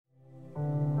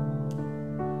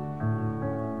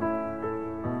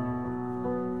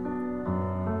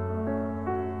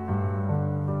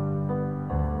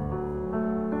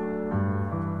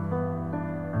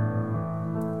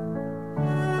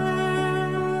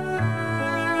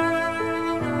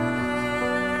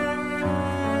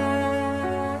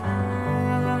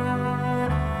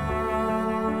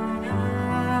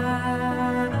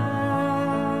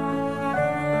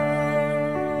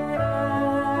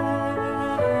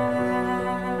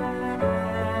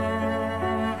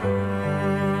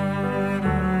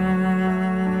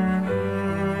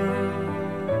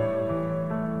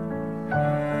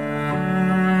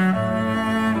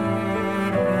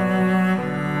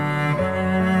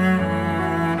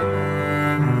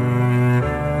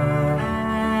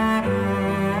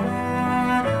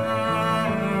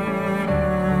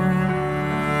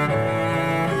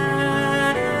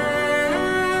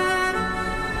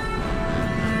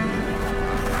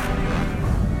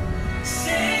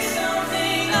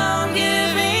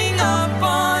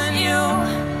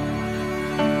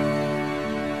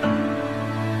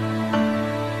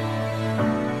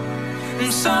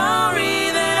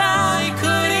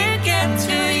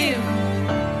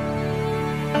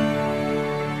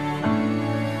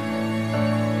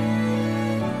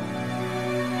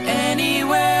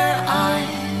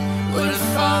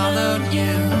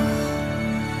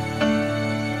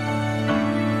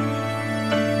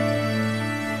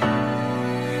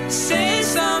say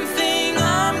something,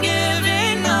 I'm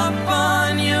giving up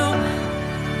on you.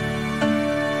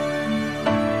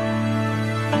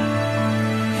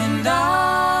 And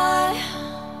I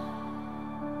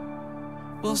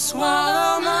will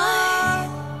swallow my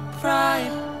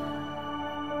pride.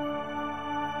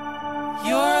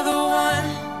 You're the one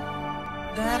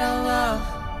that I love.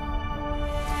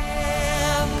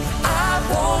 I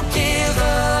won't give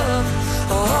up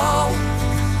on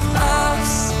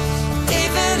us,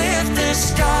 even if the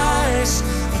skies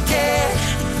get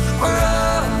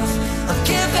rough. I'm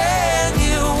giving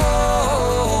you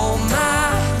all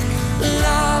my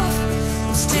love.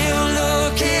 I'm still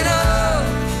looking up,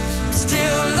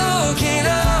 still looking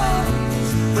up,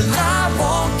 but I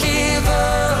won't give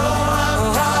up.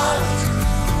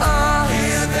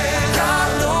 God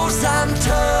knows I'm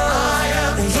tough.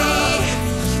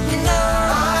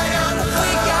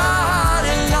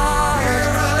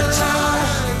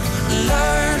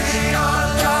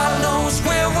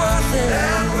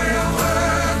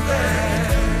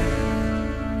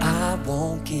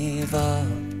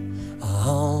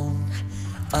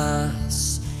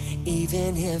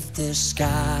 Even if the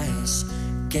skies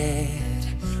get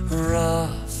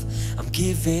rough, I'm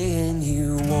giving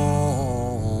you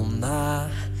all my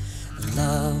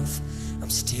love. I'm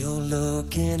still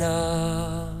looking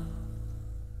up.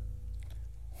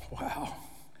 Wow,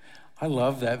 I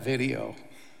love that video.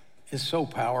 It's so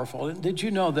powerful. And did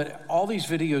you know that all these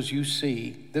videos you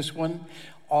see, this one,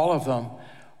 all of them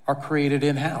are created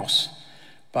in-house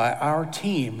by our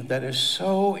team that is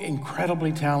so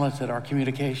incredibly talented, our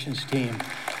communications team.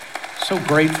 So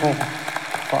grateful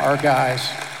for our guys.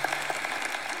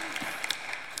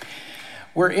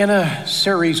 We're in a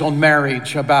series on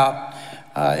marriage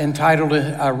entitled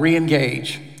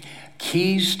Re-Engage,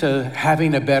 Keys to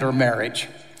Having a Better Marriage.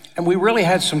 And we really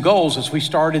had some goals as we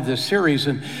started this series,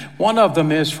 and one of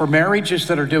them is for marriages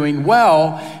that are doing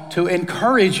well to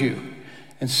encourage you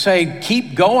and say,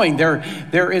 keep going.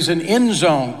 There is an end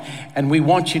zone, and we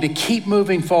want you to keep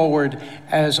moving forward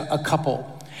as a couple.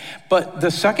 But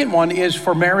the second one is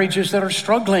for marriages that are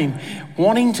struggling,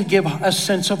 wanting to give a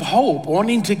sense of hope,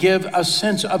 wanting to give a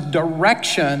sense of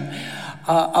direction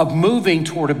of moving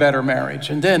toward a better marriage.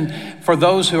 And then for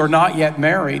those who are not yet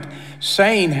married,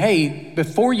 saying, hey,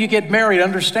 before you get married,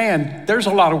 understand there's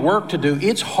a lot of work to do.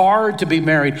 It's hard to be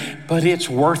married, but it's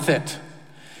worth it.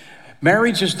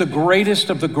 Marriage is the greatest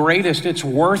of the greatest. It's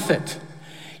worth it.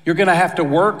 You're going to have to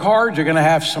work hard. You're going to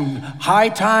have some high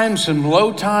times, some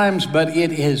low times, but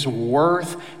it is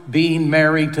worth being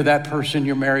married to that person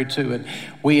you're married to. And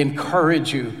we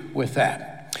encourage you with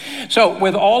that. So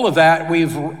with all of that,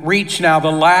 we've reached now the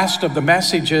last of the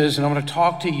messages, and I'm going to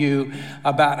talk to you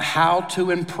about how to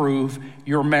improve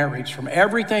your marriage. From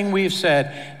everything we've said,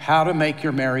 how to make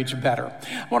your marriage better.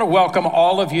 I want to welcome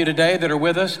all of you today that are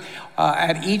with us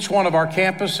at each one of our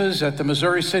campuses, at the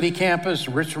Missouri City campus,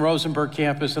 Richard Rosenberg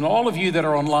campus, and all of you that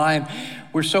are online.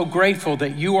 We're so grateful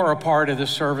that you are a part of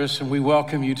this service, and we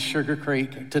welcome you to Sugar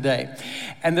Creek today.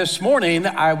 And this morning,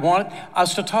 I want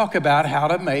us to talk about how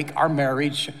to make our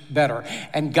marriage better.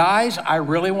 And guys, I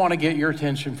really want to get your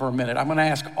attention for a minute. I'm going to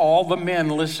ask all the men,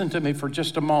 listen to me for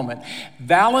just a moment.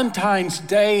 Valentine's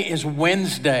Day is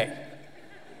Wednesday.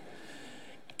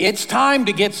 It's time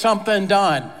to get something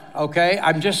done, okay?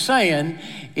 I'm just saying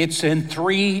it's in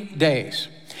 3 days.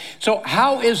 So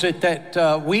how is it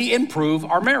that we improve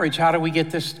our marriage? How do we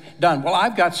get this done? Well,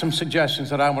 I've got some suggestions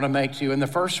that I want to make to you. And the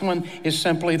first one is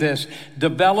simply this: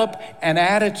 develop an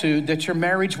attitude that your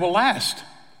marriage will last.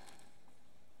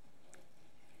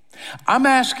 I'm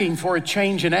asking for a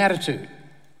change in attitude.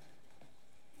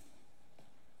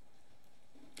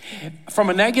 From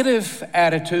a negative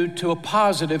attitude to a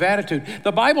positive attitude.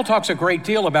 The Bible talks a great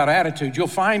deal about attitude. You'll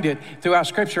find it throughout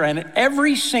Scripture. And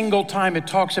every single time it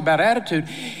talks about attitude,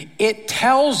 it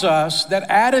tells us that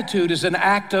attitude is an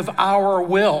act of our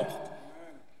will.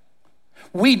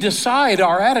 We decide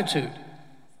our attitude.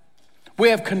 We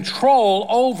have control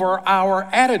over our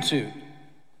attitude.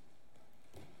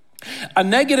 A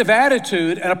negative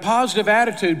attitude and a positive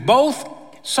attitude, both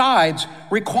sides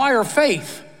require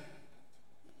faith.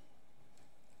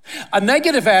 A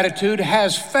negative attitude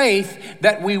has faith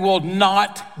that we will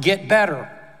not get better.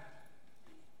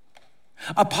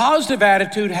 A positive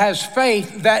attitude has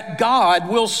faith that God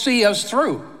will see us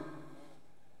through.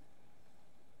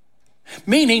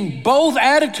 Meaning both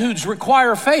attitudes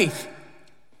require faith,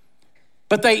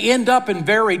 but they end up in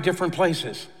very different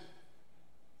places.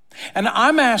 And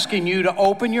I'm asking you to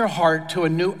open your heart to a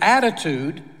new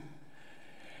attitude,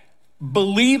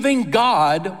 believing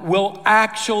God will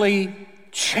actually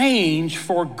change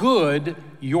for good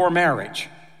your marriage.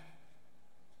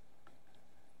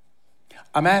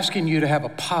 I'm asking you to have a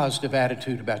positive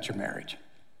attitude about your marriage.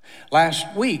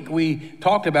 Last week, we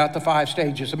talked about the 5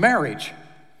 stages of marriage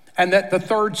and that the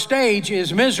 3rd stage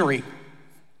is misery.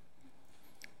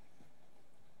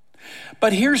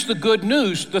 But here's the good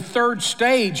news. The 3rd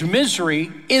stage,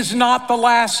 misery, is not the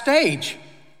last stage.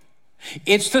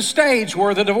 It's the stage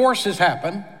where the divorces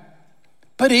happen,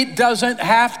 but it doesn't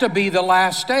have to be the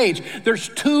last stage. There's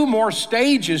 2 more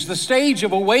stages, the stage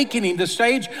of awakening, the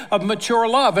stage of mature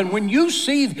love. And when you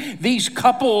see these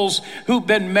couples who've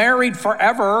been married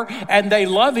forever and they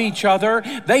love each other,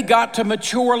 they got to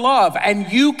mature love,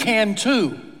 and you can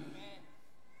too.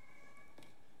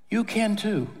 You can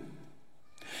too.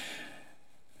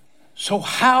 So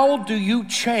how do you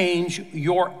change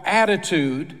your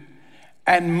attitude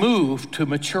and move to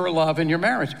mature love in your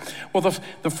marriage? Well,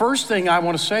 the first thing I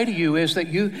want to say to you is that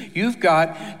you've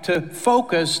got to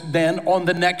focus then on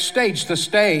the next stage, the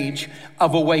stage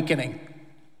of awakening.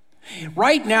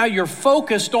 Right now, you're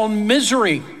focused on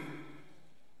misery.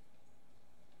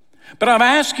 But I'm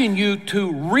asking you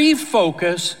to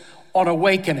refocus on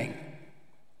awakening.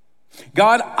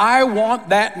 God, I want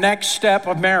that next step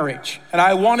of marriage, and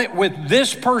I want it with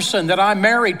this person that I'm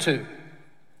married to.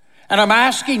 And I'm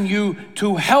asking you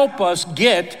to help us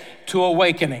get to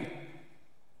awakening.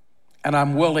 And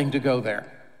I'm willing to go there.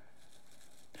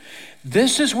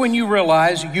 This is when you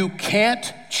realize you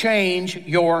can't change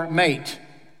your mate,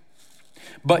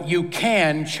 but you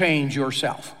can change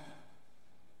yourself.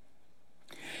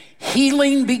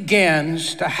 Healing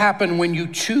begins to happen when you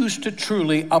choose to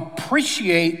truly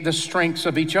appreciate the strengths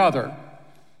of each other.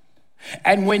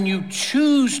 And when you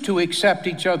choose to accept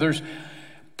each other's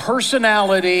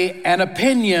personality and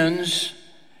opinions,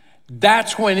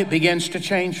 that's when it begins to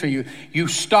change for you. You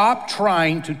stop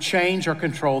trying to change or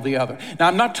control the other. Now,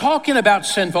 I'm not talking about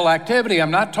sinful activity.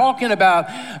 I'm not talking about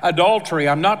adultery.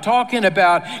 I'm not talking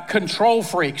about control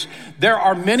freaks. There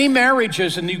are many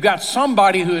marriages, and you've got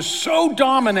somebody who is so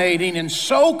dominating and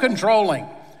so controlling.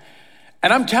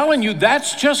 And I'm telling you,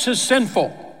 that's just as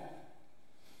sinful.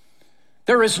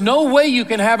 There is no way you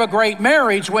can have a great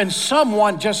marriage when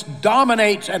someone just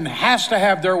dominates and has to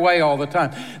have their way all the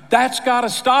time. That's got to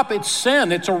stop. It's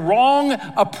sin. It's a wrong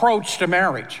approach to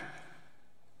marriage.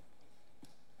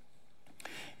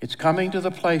 It's coming to the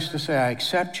place to say, I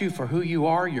accept you for who you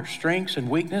are, your strengths and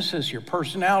weaknesses, your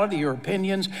personality, your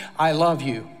opinions. I love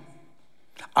you.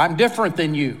 I'm different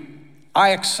than you. I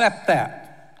accept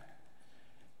that.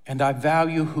 And I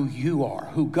value who you are,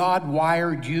 who God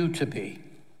wired you to be.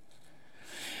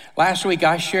 Last week,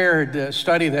 I shared a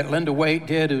study that Linda Waite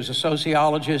did, who's a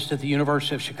sociologist at the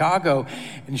University of Chicago,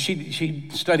 and she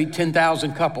studied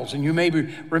 10,000 couples. And you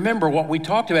maybe remember what we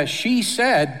talked about. She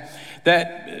said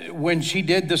that when she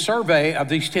did the survey of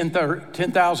these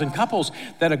 10,000 couples,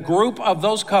 that a group of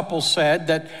those couples said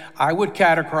that I would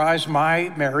categorize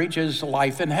my marriage as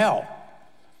life in hell,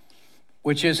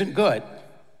 which isn't good.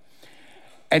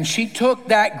 And she took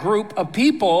that group of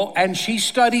people and she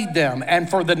studied them. And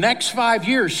for the next 5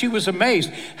 years, she was amazed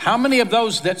how many of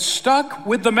those that stuck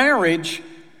with the marriage,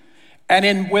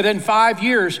 and within 5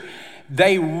 years,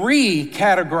 they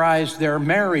recategorized their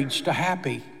marriage to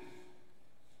happy.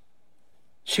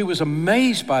 She was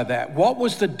amazed by that. What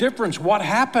was the difference? What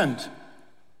happened?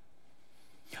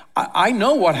 I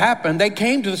know what happened. They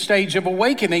came to the stage of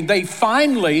awakening. They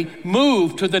finally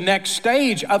moved to the next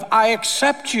stage of I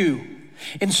accept you.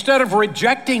 Instead of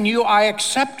rejecting you, I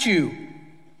accept you.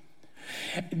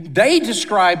 They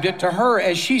described it to her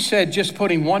as she said, just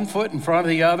putting one foot in front of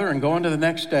the other and going to the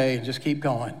next day and just keep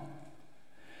going.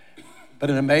 But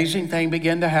an amazing thing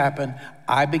began to happen.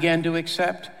 I began to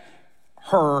accept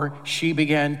her. She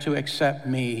began to accept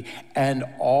me. And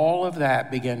all of that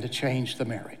began to change the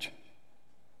marriage.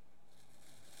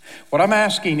 What I'm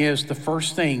asking is, the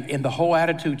first thing in the whole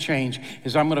attitude change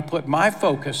is I'm going to put my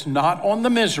focus not on the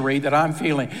misery that I'm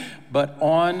feeling, but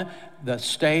on the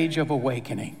stage of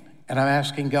awakening. And I'm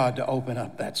asking God to open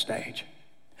up that stage.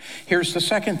 Here's the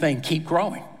second thing, keep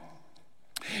growing.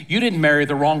 You didn't marry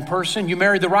the wrong person, you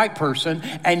married the right person,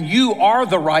 and you are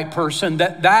the right person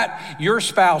that your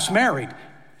spouse married.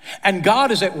 And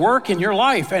God is at work in your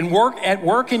life and at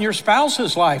work in your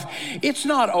spouse's life. It's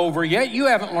not over yet. You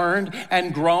haven't learned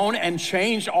and grown and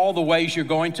changed all the ways you're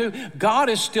going to. God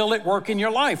is still at work in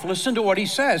your life. Listen to what he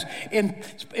says in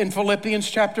Philippians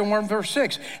chapter 1, verse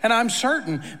 6. And I'm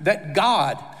certain that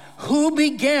God, who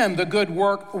began the good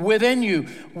work within you,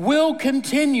 will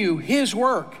continue his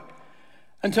work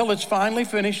until it's finally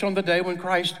finished on the day when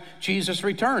Christ Jesus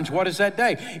returns. What is that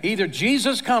day? Either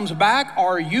Jesus comes back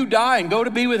or you die and go to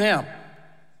be with him.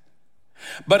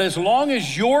 But as long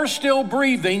as you're still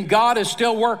breathing, God is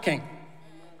still working.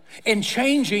 in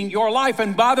changing your life.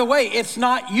 And by the way, it's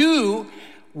not you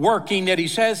working that he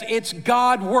says, it's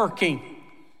God working.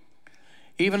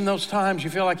 Even in those times you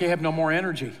feel like you have no more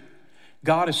energy,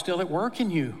 God is still at work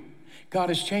in you. God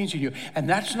is changing you. And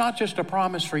that's not just a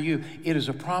promise for you, it is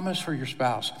a promise for your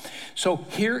spouse. So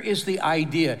here is the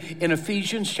idea in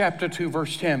Ephesians chapter 2,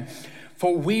 verse 10.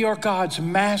 For we are God's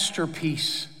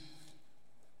masterpiece.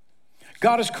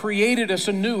 God has created us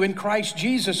anew in Christ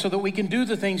Jesus so that we can do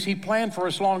the things he planned for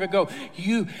us long ago.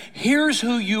 Here's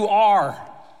who you are.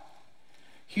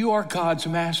 You are God's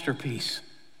masterpiece.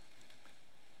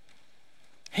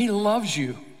 He loves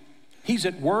you. He's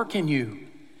at work in you.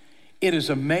 It is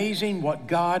amazing what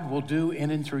God will do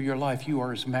in and through your life. You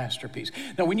are his masterpiece.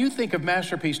 Now, when you think of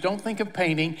masterpiece, don't think of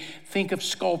painting, think of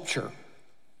sculpture.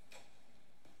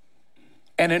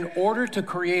 And in order to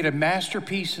create a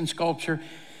masterpiece in sculpture,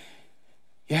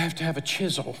 you have to have a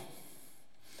chisel.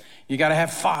 You got to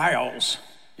have files.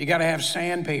 You got to have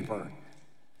sandpaper.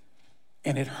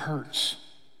 And it hurts.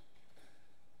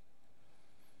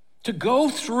 To go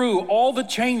through all the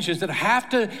changes that have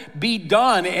to be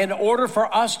done in order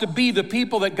for us to be the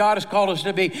people that God has called us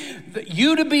to be.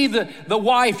 You to be the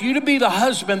wife, you to be the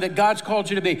husband that God's called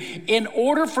you to be. In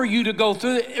order for you to go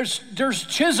through it, there's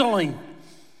chiseling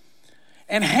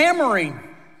and hammering.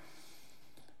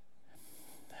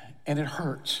 And it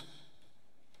hurts.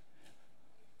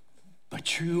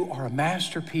 But you are a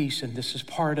masterpiece, and this is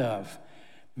part of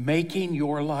making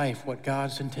your life what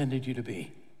God's intended you to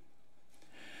be.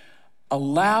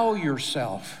 Allow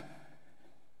yourself,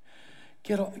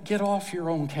 get off your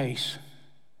own case.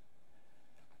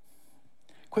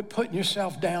 Quit putting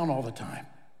yourself down all the time.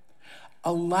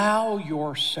 Allow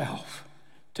yourself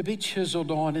to be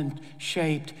chiseled on and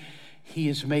shaped. He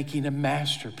is making a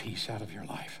masterpiece out of your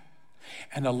life.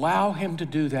 And allow him to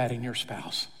do that in your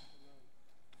spouse.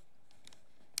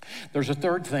 There's a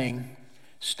third thing,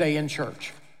 stay in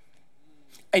church.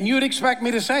 And you'd expect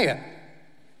me to say it.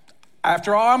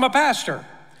 After all, I'm a pastor.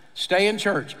 Stay in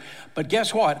church. But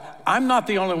guess what? I'm not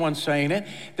the only one saying it.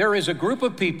 There is a group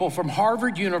of people from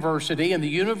Harvard University and the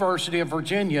University of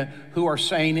Virginia who are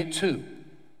saying it too.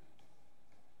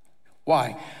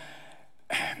 Why?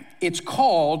 It's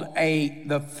called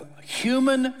the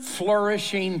Human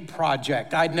Flourishing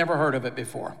Project. I'd never heard of it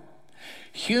before.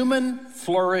 Human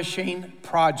Flourishing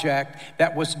Project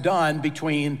that was done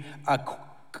between a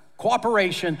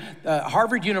cooperation,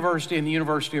 Harvard University and the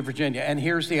University of Virginia. And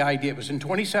here's the idea. It was in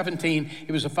 2017.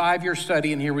 It was a 5-year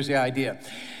study, and here was the idea.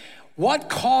 What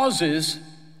causes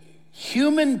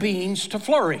human beings to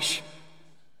flourish?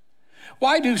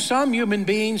 Why do some human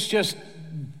beings just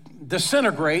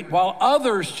disintegrate while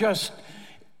others just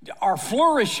are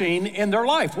flourishing in their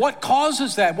life? What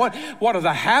causes that? What are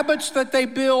the habits that they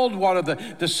build? What are the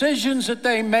decisions that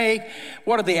they make?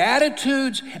 What are the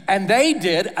attitudes? And they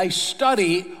did a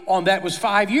study on that. It was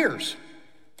 5 years.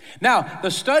 Now, the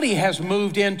study has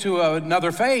moved into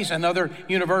another phase, and other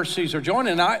universities are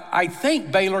joining. And I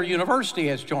think Baylor University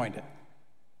has joined it.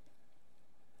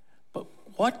 But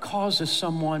what causes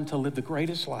someone to live the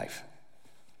greatest life?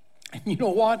 And you know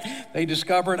what? They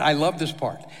discovered, I love this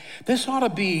part. This ought to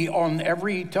be on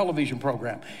every television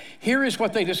program. Here is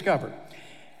what they discovered.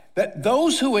 That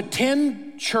those who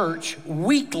attend church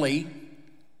weekly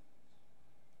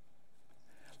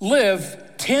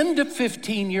live 10 to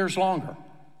 15 years longer.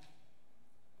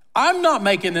 I'm not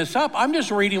making this up. I'm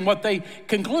just reading what they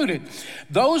concluded.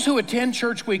 Those who attend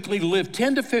church weekly live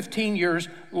 10 to 15 years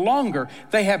longer.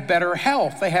 They have better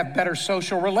health. They have better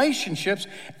social relationships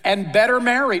and better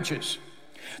marriages.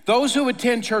 Those who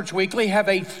attend church weekly have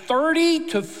a 30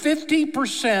 to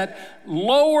 50%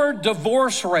 lower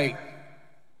divorce rate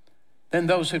than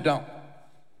those who don't.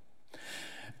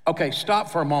 Okay, stop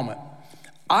for a moment.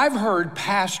 I've heard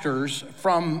pastors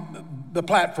from the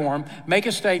platform make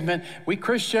a statement, we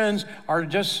Christians are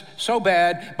just so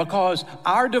bad because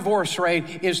our divorce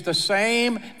rate is the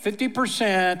same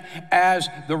 50% as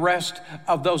the rest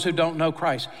of those who don't know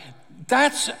Christ.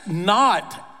 That's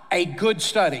not a good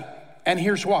study, and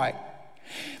here's why.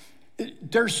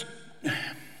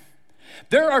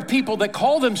 There are people that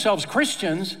call themselves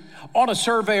Christians on a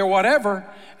survey or whatever,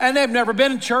 and they've never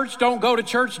been in church, don't go to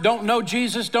church, don't know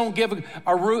Jesus, don't give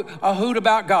a hoot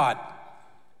about God.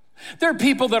 There are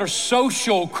people that are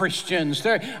social Christians.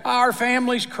 Our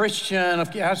family's Christian,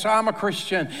 yes, I'm a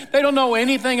Christian. They don't know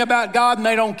anything about God and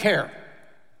they don't care.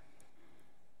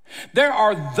 There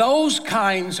are those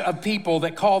kinds of people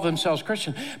that call themselves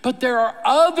Christian, but there are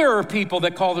other people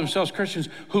that call themselves Christians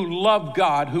who love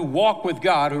God, who walk with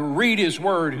God, who read his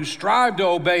word, who strive to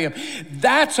obey him.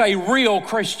 That's a real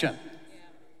Christian.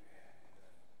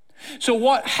 So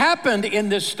what happened in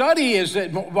this study is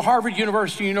that Harvard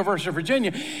University, University of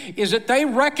Virginia, is that they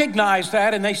recognized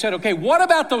that and they said, okay, what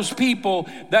about those people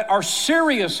that are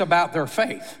serious about their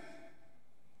faith?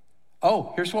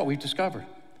 Oh, here's what we've discovered.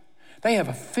 They have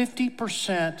a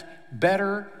 50%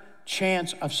 better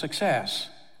chance of success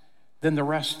than the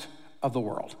rest of the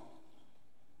world.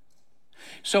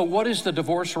 So what is the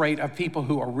divorce rate of people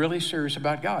who are really serious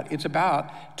about God? It's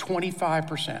about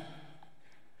 25%.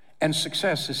 And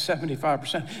success is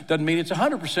 75%. Doesn't mean it's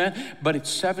 100%, but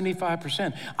it's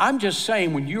 75%. I'm just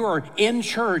saying when you are in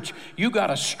church, you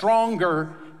got a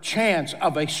stronger chance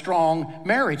of a strong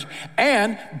marriage.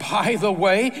 And by the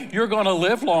way, you're gonna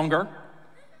live longer.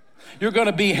 You're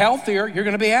gonna be healthier, you're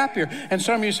gonna be happier. And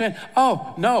some of you are saying,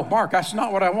 oh, no, Mark, that's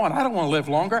not what I want. I don't wanna live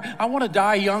longer. I wanna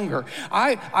die younger.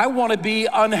 I wanna be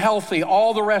unhealthy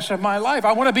all the rest of my life.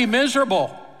 I wanna be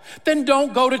miserable. Then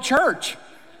don't go to church.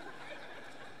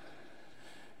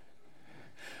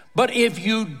 But if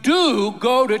you do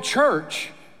go to church,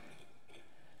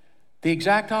 the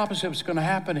exact opposite is going to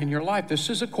happen in your life. This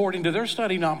is according to their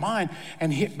study, not mine,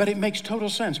 but it makes total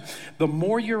sense. The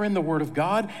more you're in the Word of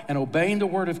God and obeying the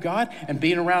Word of God and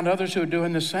being around others who are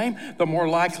doing the same, the more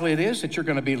likely it is that you're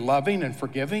going to be loving and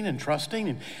forgiving and trusting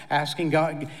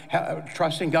and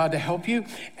trusting God to help you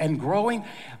and growing,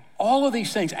 all of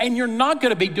these things. And you're not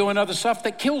going to be doing other stuff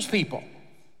that kills people.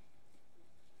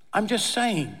 I'm just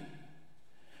saying.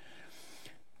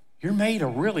 You made a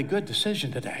really good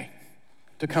decision today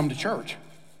to come to church.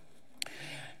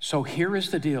 So here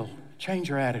is the deal. Change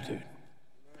your attitude.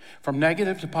 From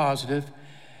negative to positive,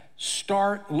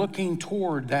 start looking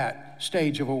toward that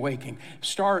stage of awakening.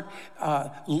 Start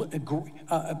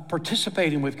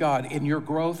participating with God in your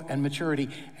growth and maturity,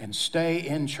 and stay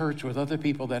in church with other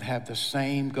people that have the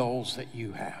same goals that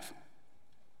you have.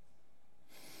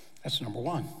 That's number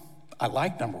one. I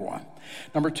like number one.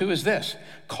 Number two is this: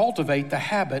 cultivate the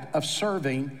habit of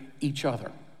serving each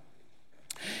other.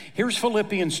 Here's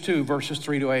Philippians 2, verses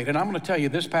 3-8. And I'm going to tell you,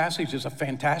 this passage is a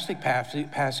fantastic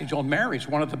passage on marriage,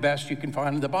 one of the best you can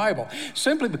find in the Bible,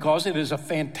 simply because it is a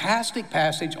fantastic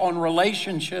passage on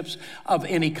relationships of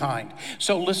any kind.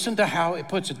 So listen to how it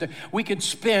puts it. We could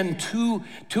spend two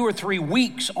or 3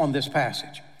 weeks on this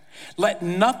passage. Let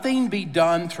nothing be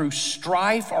done through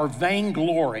strife or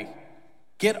vainglory.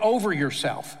 Get over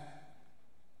yourself.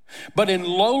 But in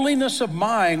lowliness of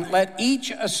mind, let each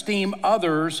esteem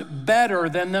others better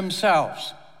than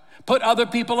themselves. Put other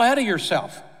people ahead of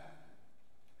yourself.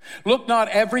 Look not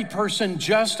every person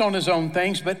just on his own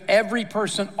things, but every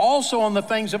person also on the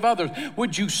things of others.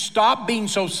 Would you stop being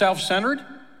so self-centered?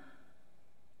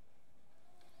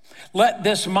 Let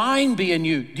this mind be in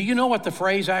you. Do you know what the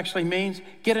phrase actually means?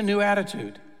 Get a new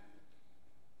attitude.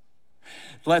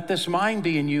 Let this mind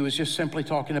be in you is just simply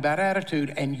talking about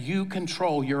attitude, and you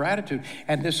control your attitude.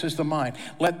 And this is the mind.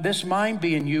 Let this mind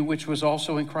be in you, which was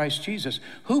also in Christ Jesus,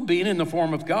 who being in the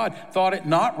form of God, thought it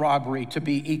not robbery to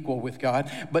be equal with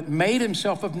God, but made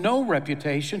himself of no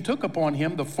reputation, took upon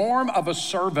him the form of a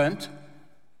servant,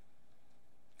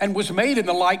 and was made in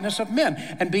the likeness of men.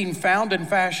 And being found in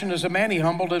fashion as a man, he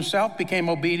humbled himself, became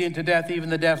obedient to death, even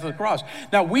the death of the cross.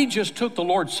 Now, we just took the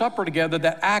Lord's Supper together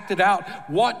that acted out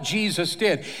what Jesus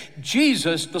did.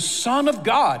 Jesus, the Son of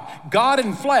God, God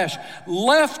in flesh,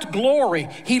 left glory.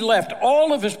 He left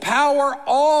all of his power,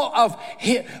 all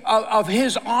of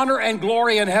his honor and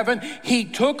glory in heaven. He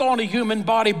took on a human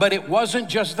body, but it wasn't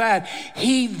just that.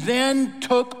 He then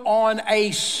took on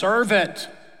a servant.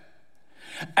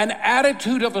 An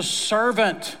attitude of a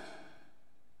servant.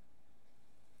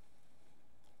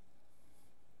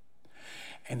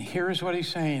 And here's what he's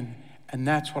saying, and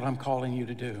that's what I'm calling you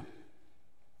to do.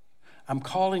 I'm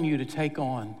calling you to take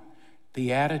on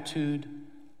the attitude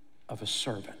of a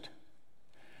servant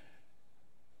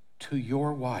to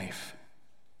your wife,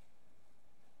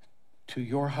 to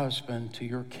your husband, to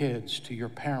your kids, to your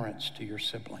parents, to your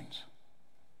siblings.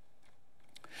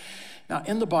 Now,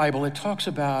 in the Bible, it talks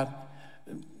about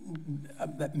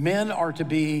that men are to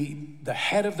be the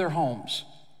head of their homes.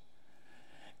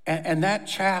 And that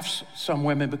chaffs some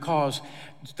women, because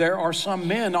there are some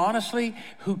men, honestly,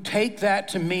 who take that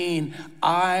to mean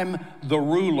I'm the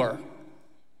ruler.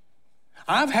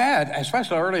 I've had,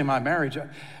 especially early in my marriage,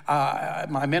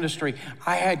 my ministry,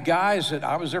 I had guys that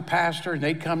I was their pastor, and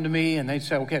they'd come to me and they'd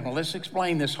say, okay, well, let's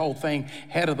explain this whole thing,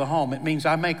 head of the home. It means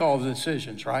I make all the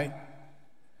decisions, right?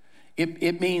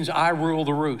 It means I rule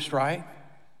the roost, right?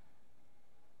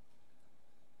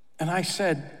 And I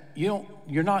said,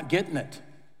 you're not getting it.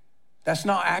 That's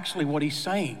not actually what he's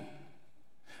saying.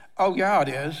 Oh, yeah, it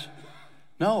is.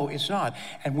 No, it's not.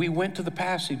 And we went to the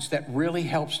passage that really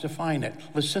helps define it.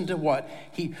 Listen to what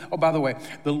by the way,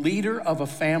 the leader of a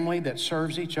family that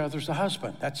serves each other is the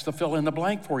husband. That's the fill in the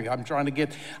blank for you. I'm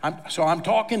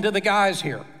talking to the guys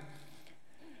here.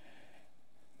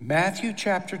 Matthew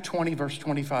chapter 20, verse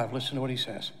 25. Listen to what he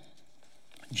says.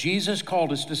 Jesus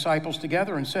called his disciples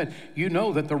together and said, you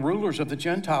know that the rulers of the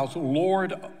Gentiles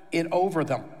lord it over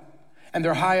them, and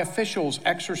their high officials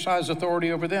exercise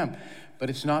authority over them. But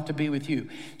it's not to be with you.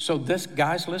 So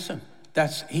guys, listen,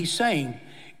 he's saying,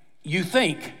 you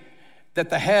think that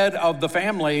the head of the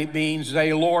family means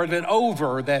they lord it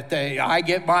over, that I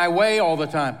get my way all the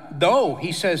time. No,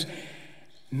 he says,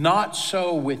 not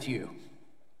so with you.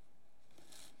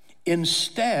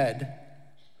 Instead,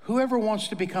 whoever wants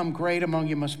to become great among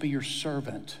you must be your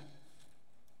servant.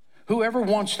 Whoever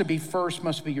wants to be first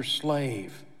must be your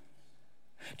slave.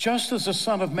 Just as the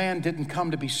Son of Man didn't come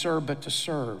to be served, but to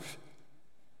serve,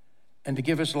 and to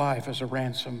give his life as a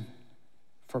ransom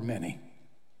for many.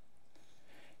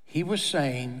 He was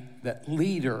saying that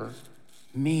leader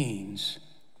means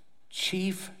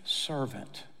chief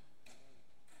servant.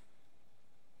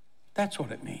 That's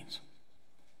what it means.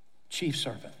 Chief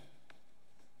servant.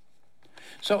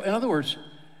 So in other words,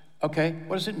 okay,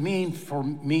 what does it mean for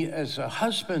me as a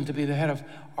husband to be the head of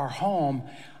our home?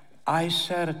 I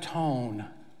set a tone.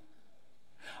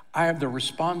 I have the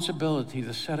responsibility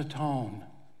to set a tone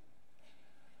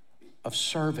of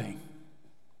serving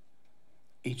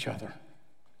each other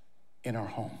in our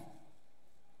home.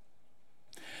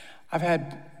 I've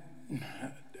had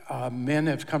men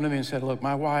have come to me and said, look,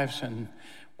 my wife's in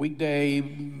weekday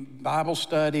Bible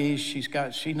studies.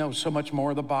 She knows so much more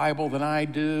of the Bible than I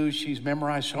do. She's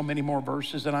memorized so many more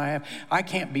verses than I have. I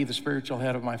can't be the spiritual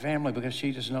head of my family because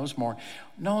she just knows more.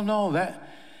 No, that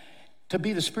to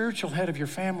be the spiritual head of your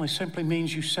family simply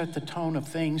means you set the tone of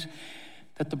things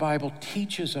that the Bible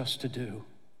teaches us to do.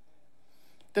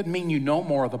 Doesn't mean you know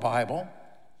more of the Bible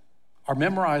or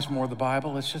memorize more of the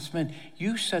Bible. It's just meant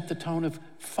you set the tone of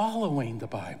following the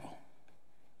Bible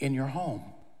in your home.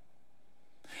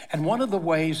 And one of the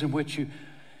ways in which you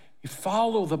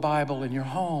follow the Bible in your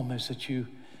home is that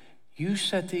you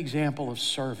set the example of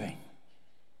serving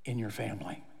in your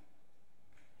family.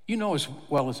 You know as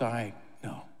well as I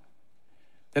know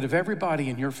that if everybody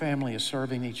in your family is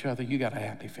serving each other, you got a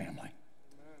happy family.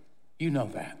 You know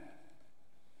that.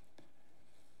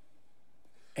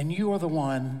 And we are the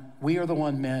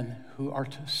one men who are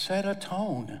to set a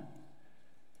tone.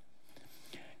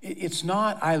 It's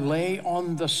not I lay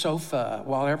on the sofa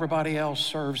while everybody else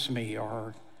serves me,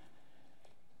 or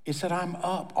it's that I'm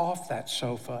up off that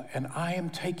sofa and I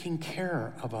am taking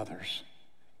care of others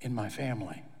in my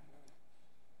family.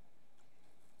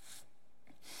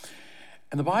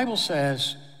 And the Bible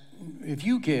says, if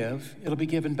you give, it'll be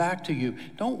given back to you.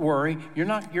 Don't worry,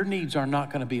 your needs are not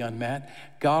going to be unmet.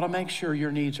 God will make sure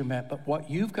your needs are met, but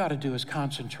what you've got to do is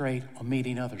concentrate on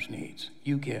meeting others' needs.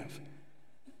 You give.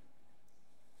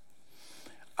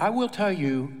 I will tell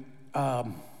you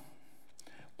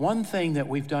one thing that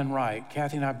we've done right,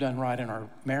 Kathy and I have done right in our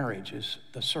marriage, is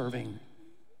the serving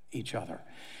each other.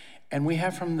 And we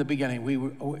have from the beginning,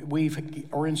 we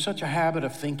are in such a habit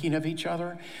of thinking of each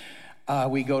other.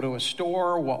 We go to a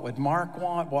store, what would Mark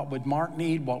want? What would Mark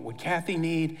need? What would Kathy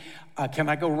need? Can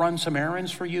I go run some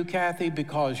errands for you, Kathy,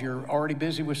 because you're already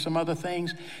busy with some other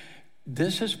things?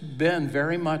 This has been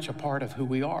very much a part of who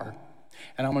we are.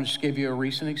 And I'm going to just give you a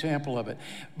recent example of it.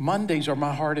 Mondays are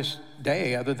my hardest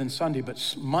day other than Sunday,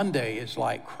 but Monday is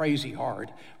like crazy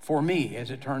hard for me, as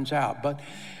it turns out. But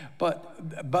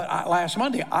last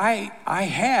Monday, I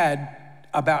had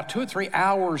about 2 or 3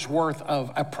 hours worth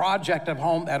of a project at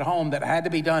home that had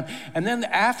to be done. And then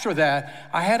after that,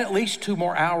 I had at least 2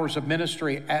 more hours of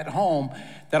ministry at home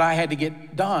that I had to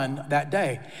get done that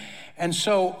day. And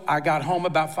so I got home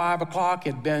about 5 o'clock.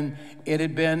 It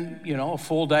had been, a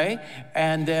full day.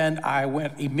 And then I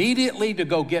went immediately to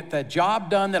go get that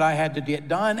job done that I had to get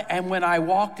done. And when I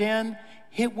walked in,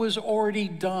 it was already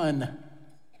done.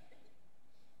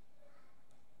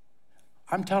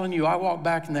 I'm telling you, I walked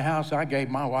back in the house, I gave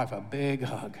my wife a big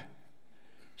hug.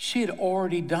 She had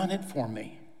already done it for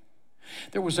me.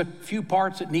 There was a few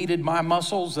parts that needed my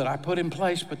muscles that I put in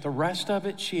place, but the rest of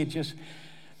it, she had just...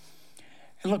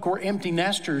 And look, we're empty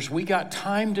nesters. We got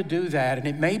time to do that. And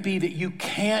it may be that you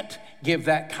can't give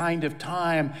that kind of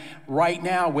time right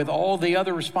now with all the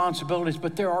other responsibilities,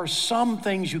 but there are some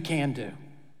things you can do.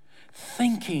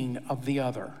 Thinking of the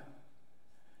other,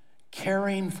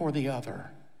 caring for the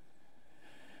other.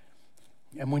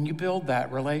 And when you build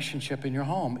that relationship in your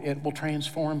home, it will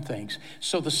transform things.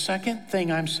 So the second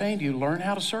thing I'm saying to you, learn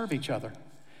how to serve each other.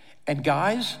 And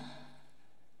guys,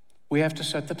 we have to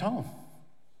set the tone.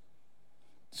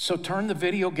 So turn the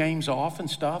video games off and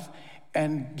stuff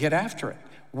and get after it.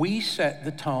 We set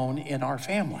the tone in our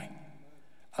family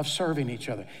of serving each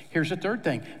other. Here's the third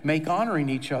thing. Make honoring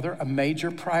each other a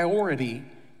major priority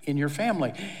in your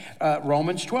family.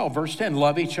 Romans 12, verse 10,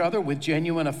 love each other with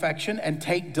genuine affection and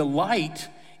take delight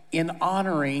in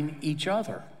honoring each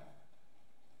other.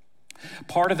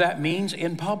 Part of that means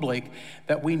in public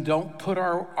that we don't put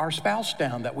our spouse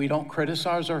down, that we don't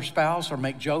criticize our spouse or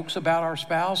make jokes about our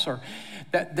spouse, or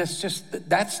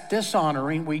that's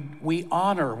dishonoring. We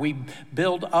honor, we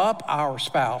build up our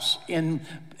spouse in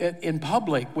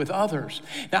public with others.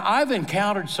 Now, I've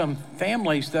encountered some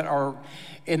families that are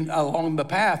along the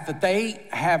path that they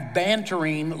have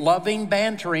loving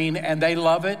bantering, and they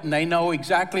love it, and they know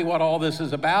exactly what all this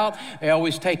is about. They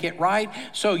always take it right.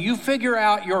 So you figure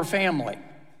out your family.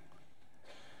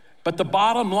 But the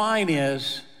bottom line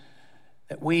is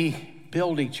that we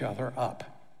build each other up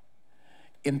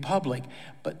in public.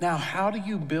 But now, how do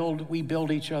we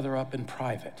build each other up in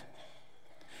private?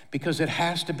 Because it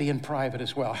has to be in private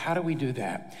as well. How do we do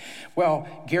that? Well,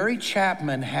 Gary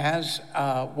Chapman has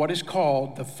what is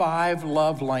called the 5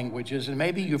 love languages, and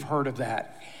maybe you've heard of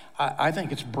that. I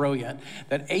think it's brilliant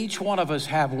that each one of us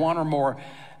have one or more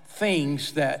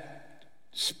things that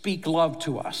speak love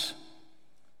to us.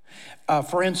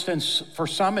 For instance, for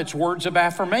some, it's words of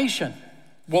affirmation.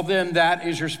 Well, then that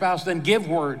is your spouse. Then give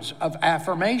words of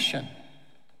affirmation.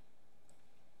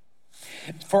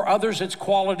 For others, it's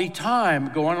quality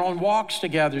time, going on walks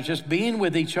together, just being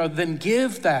with each other. Then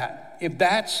give that, if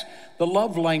that's the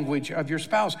love language of your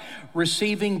spouse.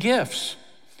 Receiving gifts.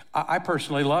 I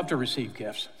personally love to receive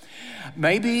gifts.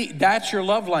 Maybe that's your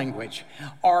love language.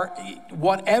 Or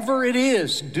whatever it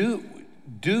is, do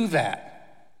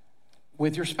that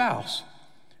with your spouse.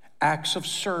 Acts of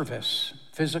service,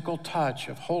 physical touch,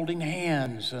 of holding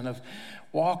hands, and of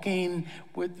walking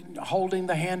with, holding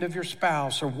the hand of your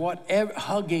spouse, or whatever,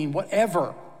 hugging,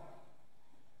 whatever.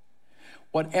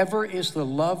 Whatever is the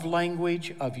love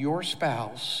language of your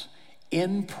spouse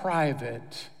in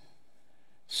private,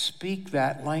 speak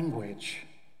that language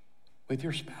with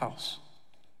your spouse.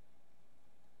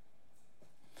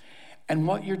 And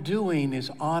what you're doing is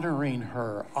honoring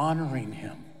her, honoring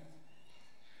him.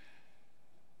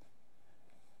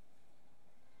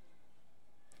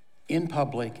 In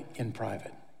public, in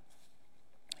private.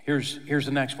 Here's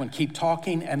the next one. Keep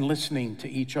talking and listening to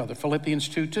each other. Philippians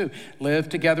 2:2. Live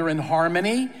together in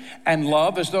harmony and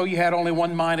love as though you had only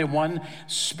one mind and one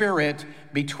spirit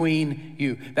between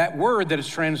you. That word that is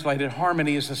translated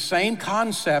harmony is the same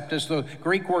concept as the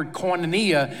Greek word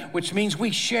koinonia, which means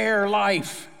we share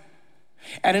life.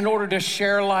 And in order to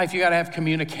share life, you got to have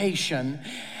communication.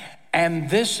 And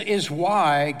this is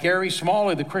why Gary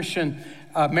Smalley, the Christian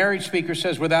marriage speaker,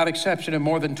 says, without exception, in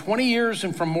more than 20 years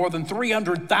and from more than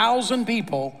 300,000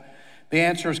 people, the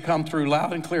answer has come through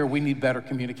loud and clear: we need better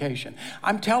communication.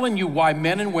 I'm telling you why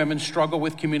men and women struggle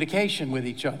with communication with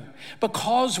each other.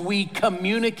 Because we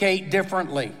communicate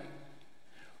differently.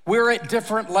 We're at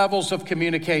different levels of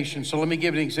communication. So let me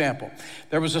give you an example.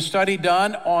 There was a study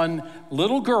done on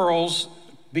little girls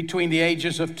between the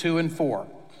ages of 2 and 4.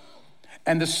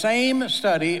 And the same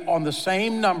study on the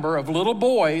same number of little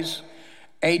boys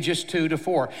ages 2 to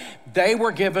 4. They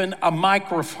were given a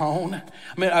microphone.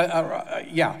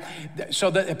 So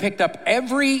that it picked up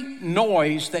every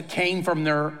noise that came from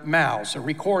their mouths. It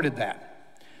recorded that.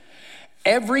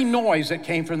 Every noise that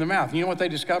came from their mouth. You know what they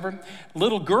discovered?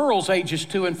 Little girls ages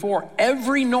 2 and 4,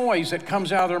 every noise that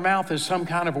comes out of their mouth is some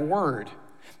kind of a word.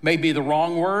 May be the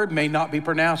wrong word, may not be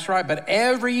pronounced right, but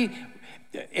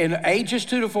in ages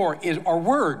 2 to 4 are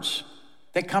words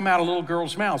that come out of little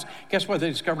girls' mouths. Guess what they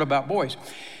discovered about boys?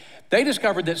 They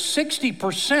discovered that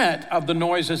 60% of the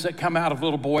noises that come out of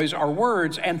little boys are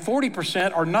words, and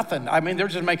 40% are nothing. I mean, they're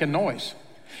just making noise.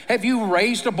 Have you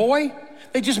raised a boy?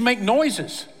 They just make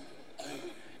noises.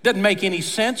 Doesn't make any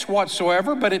sense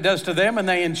whatsoever, but it does to them, and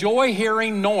they enjoy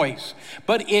hearing noise.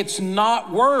 But it's not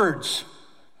words.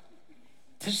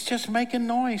 It's just making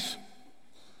noise.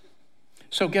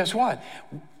 So guess what?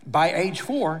 By age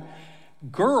 4,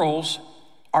 girls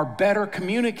are better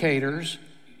communicators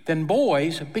than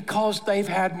boys because they've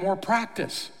had more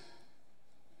practice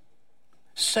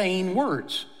saying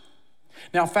words.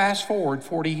 Now fast forward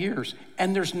 40 years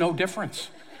and there's no difference.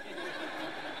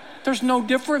 There's no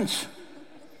difference.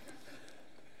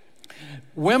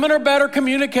 Women are better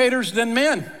communicators than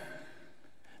men.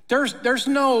 There's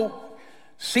no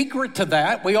secret to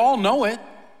that. We all know it.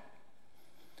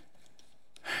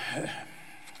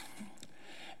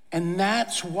 And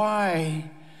that's why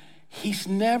he's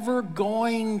never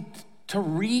going to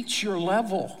reach your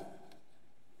level.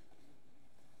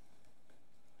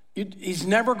 He's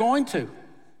never going to.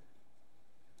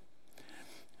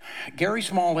 Gary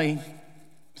Smalley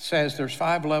says there's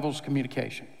 5 levels of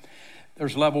communication.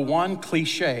 There's level 1,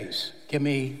 cliches. Give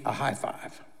me a high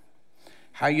five.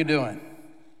 How you doing?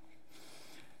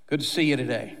 Good to see you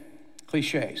today.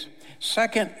 Cliches.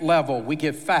 Second level, we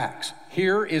give facts.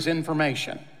 Here is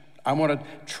information. I want to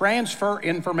transfer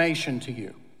information to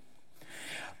you.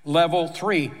 Level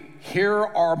 3, here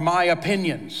are my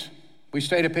opinions. We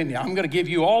state opinion. I'm going to give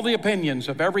you all the opinions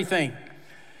of everything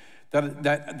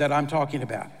that I'm talking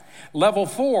about. Level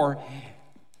 4,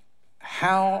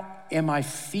 how am I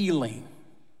feeling?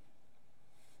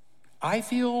 I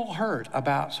feel hurt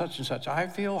about such and such. I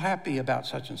feel happy about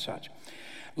such and such.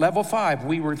 Level 5,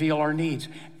 we reveal our needs.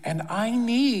 And I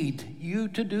need you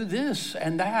to do this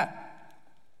and that.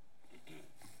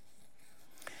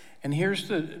 And here's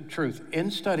the truth.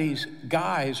 In studies,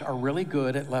 guys are really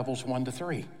good at levels 1 to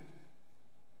 3.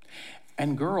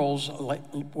 And girls,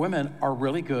 women, are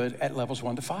really good at levels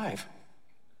 1 to 5.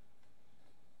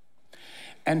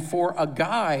 And for a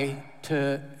guy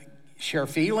to share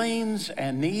feelings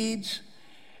and needs,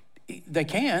 they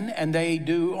can and they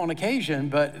do on occasion,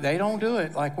 but they don't do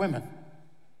it like women.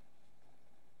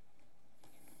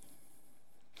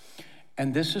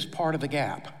 And this is part of the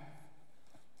gap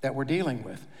that we're dealing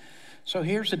with. So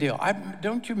here's the deal.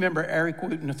 Don't you remember Eric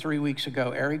Wooten 3 weeks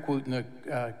ago? Eric Wooten,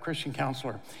 a Christian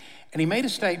counselor. And he made a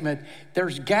statement,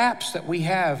 there's gaps that we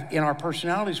have in our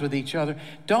personalities with each other.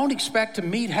 Don't expect to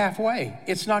meet halfway.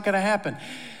 It's not going to happen.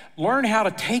 Learn how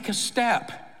to take a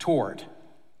step toward.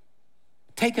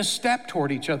 Take a step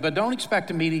toward each other, but don't expect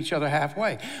to meet each other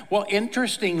halfway. Well,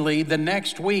 interestingly, the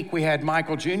next week we had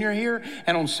Michael Jr. here,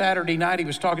 and on Saturday night he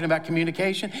was talking about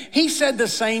communication. He said the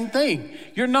same thing.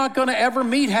 You're not going to ever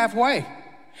meet halfway.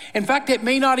 In fact, it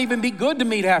may not even be good to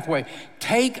meet halfway.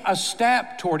 Take a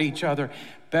step toward each other.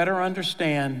 Better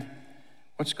understand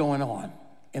what's going on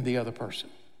in the other person.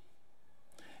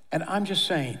 And I'm just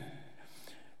saying,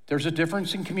 there's a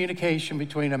difference in communication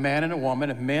between a man and a woman,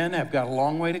 and men have got a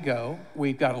long way to go.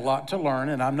 We've got a lot to learn,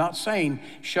 and I'm not saying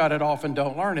shut it off and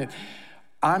don't learn it.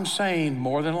 I'm saying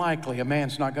more than likely a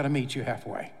man's not going to meet you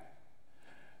halfway.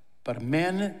 But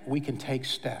men, we can take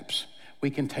steps. We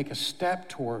can take a step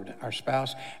toward our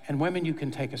spouse, and women, you can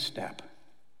take a step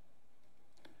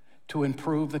to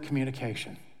improve the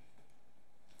communication.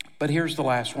 But here's the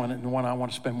last one, and the one I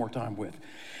want to spend more time with.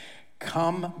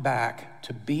 Come back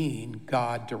to being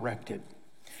God-directed.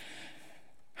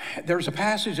 There's a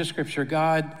passage of scripture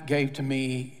God gave to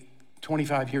me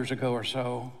 25 years ago or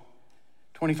so,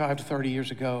 25 to 30 years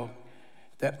ago,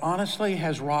 that honestly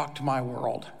has rocked my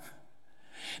world.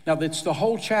 Now, that's the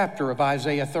whole chapter of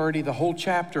Isaiah 30, the whole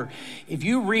chapter. If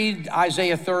you read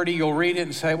Isaiah 30, you'll read it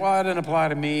and say, well, it didn't apply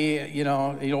to me,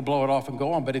 you'll blow it off and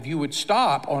go on. But if you would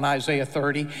stop on Isaiah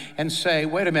 30 and say,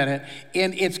 wait a minute,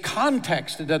 in its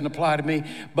context, it doesn't apply to me,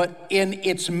 but in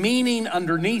its meaning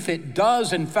underneath it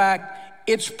does, in fact,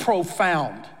 it's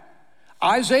profound.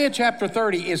 Isaiah chapter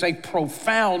 30 is a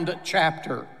profound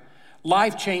chapter.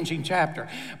 Life-changing chapter.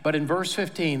 But in verse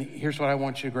 15, here's what I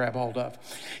want you to grab hold of.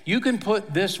 You can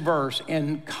put this verse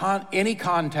in any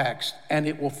context and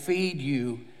it will feed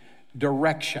you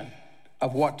direction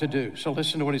of what to do. So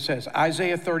listen to what it says.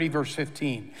 Isaiah 30, verse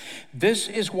 15. This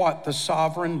is what the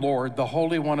sovereign Lord, the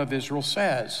Holy One of Israel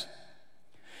says.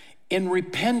 In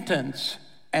repentance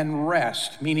and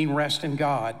rest, meaning rest in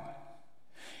God,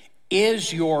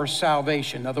 is your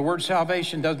salvation. Now the word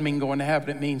salvation doesn't mean going to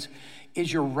heaven. It means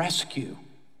is your rescue.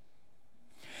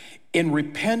 In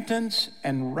repentance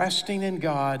and resting in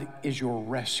God is your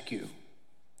rescue.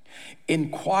 In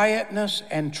quietness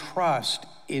and trust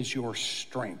is your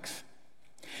strength.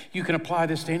 You can apply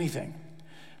this to anything,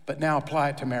 but now apply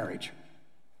it to marriage.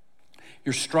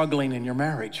 You're struggling in your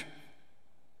marriage.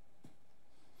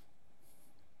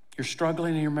 You're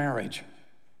struggling in your marriage.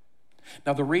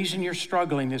 Now, the reason you're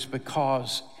struggling is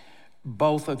because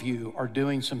both of you are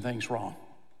doing some things wrong.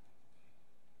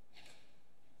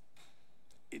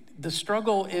 The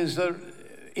struggle is the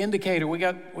indicator.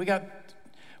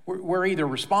 We're either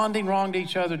responding wrong to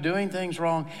each other, doing things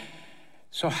wrong.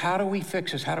 So how do we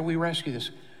fix this? How do we rescue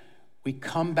this? We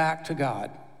come back to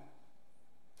God.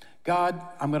 God,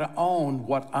 I'm going to own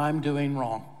what I'm doing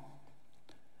wrong.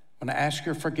 I'm going to ask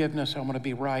your forgiveness. I want to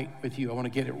be right with you. I want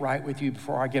to get it right with you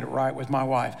before I get it right with my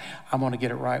wife. I want to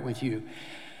get it right with you.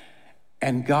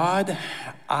 And God,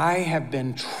 I have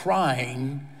been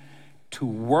trying to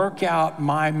work out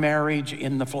my marriage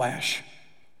in the flesh,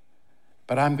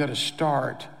 but I'm going to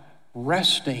start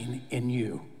resting in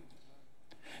you,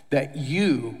 that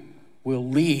you will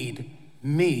lead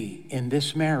me in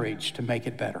this marriage to make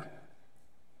it better.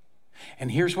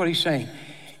 And here's what he's saying.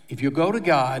 If you go to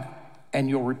God and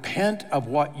you'll repent of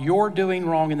what you're doing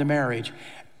wrong in the marriage,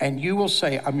 and you will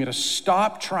say, I'm going to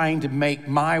stop trying to make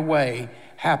my way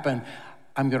happen.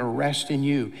 I'm going to rest in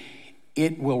you.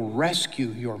 It will rescue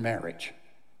your marriage.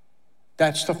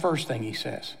 That's the first thing he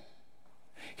says.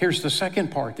 Here's the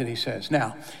second part that he says.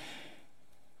 Now,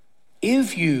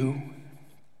 if you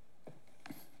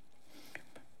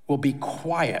will be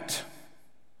quiet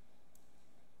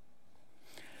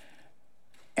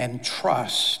and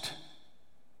trust,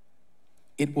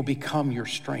 it will become your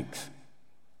strength.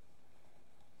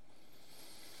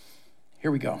 Here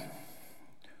we go.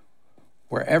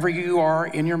 Wherever you are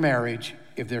in your marriage,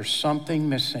 if there's something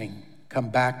missing, come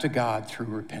back to God through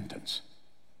repentance.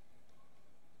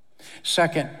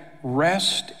 Second,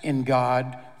 rest in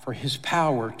God for his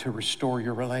power to restore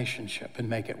your relationship and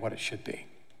make it what it should be.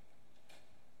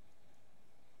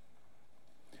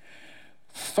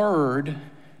 Third,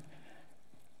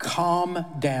 calm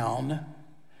down,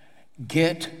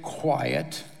 get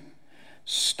quiet,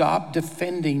 stop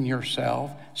defending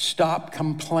yourself, stop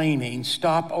complaining,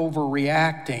 stop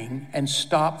overreacting, and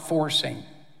stop forcing.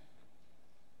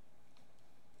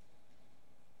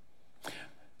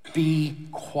 Be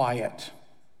quiet,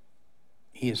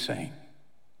 he is saying.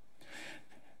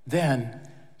 Then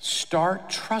start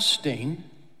trusting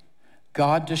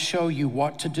God to show you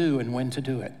what to do and when to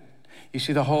do it. You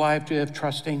see, the whole idea of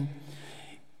trusting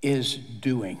is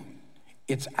doing.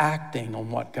 It's acting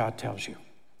on what God tells you.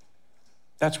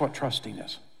 That's what trusting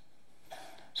is.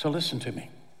 So listen to me.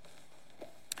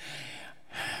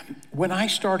 When I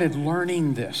started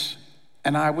learning this,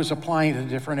 and I was applying it to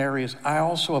different areas, I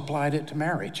also applied it to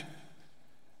marriage.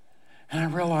 And I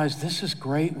realized this is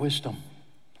great wisdom.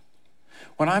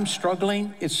 When I'm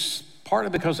struggling, it's partly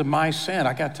because of my sin.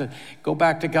 I got to go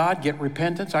back to God, get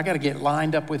repentance. I got to get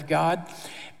lined up with God.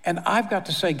 And I've got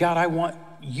to say, God, I want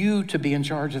you to be in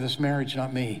charge of this marriage,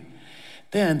 not me.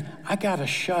 Then I got to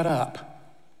shut up.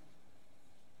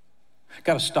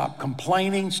 Got to stop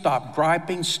complaining, stop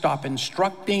griping, stop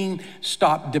instructing,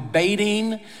 stop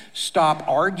debating, stop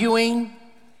arguing,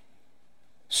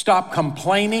 stop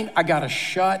complaining. I got to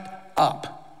shut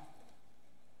up.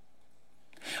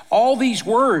 All these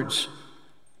words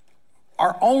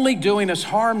are only doing us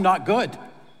harm, not good.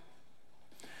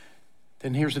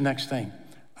 Then here's the next thing.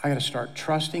 I got to start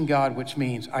trusting God, which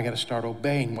means I got to start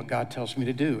obeying what God tells me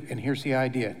to do. And here's the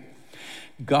idea.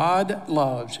 God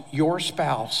loves your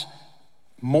spouse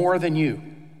more than you.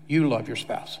 You love your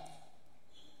spouse.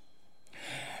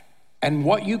 And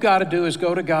what you got to do is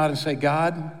go to God and say,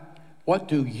 God, what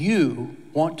do you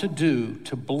want to do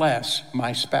to bless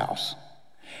my spouse?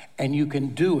 And you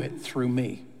can do it through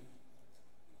me.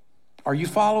 Are you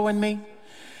following me?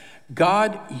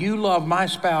 God, you love my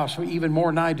spouse even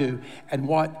more than I do. And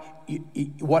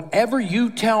whatever you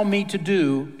tell me to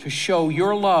do to show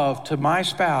your love to my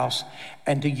spouse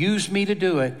and to use me to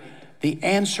do it, the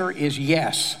answer is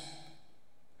yes.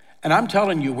 And I'm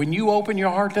telling you, when you open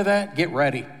your heart to that, get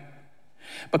ready.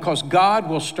 Because God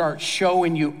will start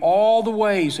showing you all the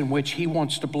ways in which he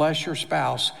wants to bless your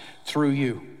spouse through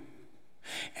you.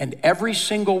 And every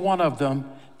single one of them,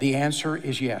 the answer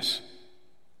is yes.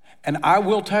 And I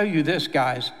will tell you this,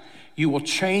 guys, you will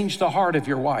change the heart of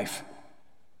your wife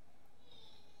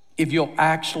if you'll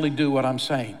actually do what I'm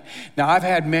saying. Now, I've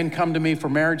had men come to me for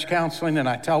marriage counseling, and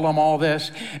I tell them all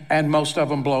this, and most of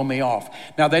them blow me off.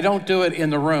 Now, they don't do it in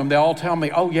the room. They all tell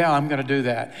me, oh, yeah, I'm going to do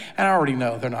that. And I already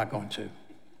know they're not going to.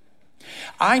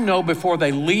 I know before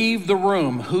they leave the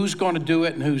room who's going to do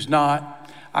it and who's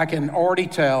not. I can already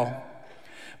tell.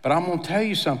 But I'm going to tell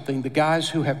you something. The guys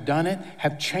who have done it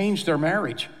have changed their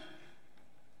marriage.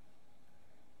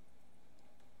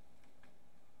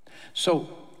 So,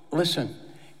 listen.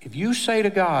 If you say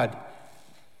to God,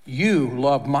 you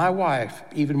love my wife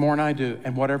even more than I do,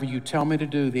 and whatever you tell me to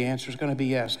do, the answer is going to be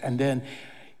yes. And then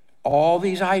all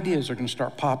these ideas are going to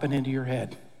start popping into your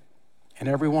head. And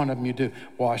every one of them you do.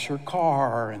 Wash her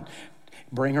car and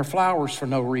bring her flowers for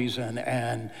no reason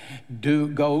and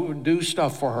go do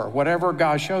stuff for her. Whatever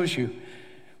God shows you.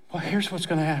 Well, here's what's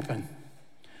going to happen.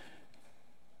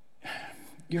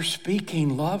 You're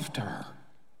speaking love to her.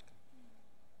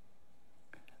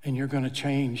 And you're going to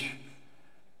change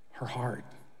her heart.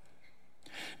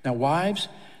 Now, wives,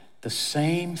 the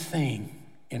same thing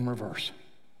in reverse.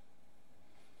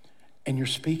 And you're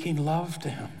speaking love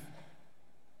to him.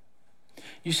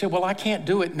 You say, well, I can't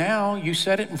do it now. You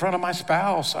said it in front of my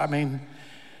spouse. I mean,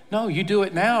 no, you do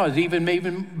it now is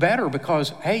even better because,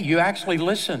 hey, you actually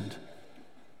listened.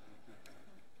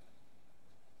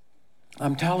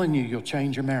 I'm telling you, you'll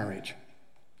change your marriage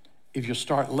if you'll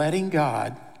start letting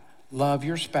God love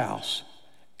your spouse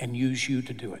and use you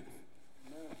to do it.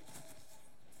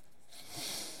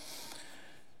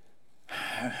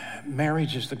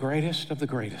 marriage is the greatest of the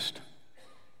greatest.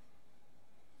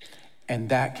 And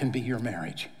that can be your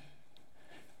marriage.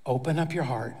 Open up your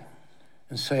heart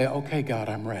and say, okay, God,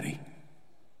 I'm ready.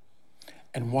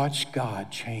 And watch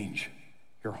God change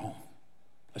your home.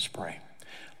 Let's pray.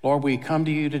 Lord, we come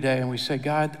to you today and we say,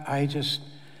 God, I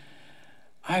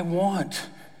want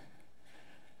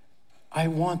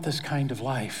this kind of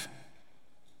life.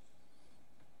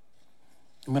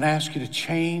 I'm going to ask you to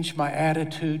change my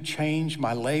attitude, change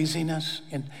my laziness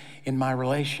in my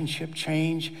relationship,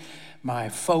 change my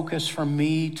focus from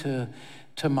me to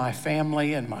my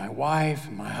family and my wife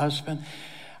and my husband.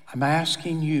 I'm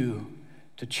asking you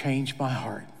to change my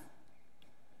heart.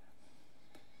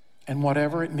 And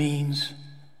whatever it means,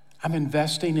 I'm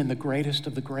investing in the greatest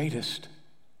of the greatest.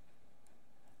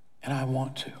 And I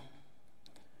want to.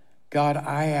 God,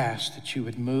 I ask that you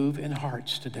would move in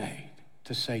hearts today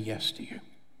to say yes to you.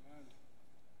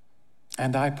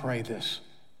 And I pray this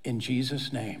in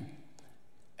Jesus' name,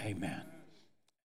 amen.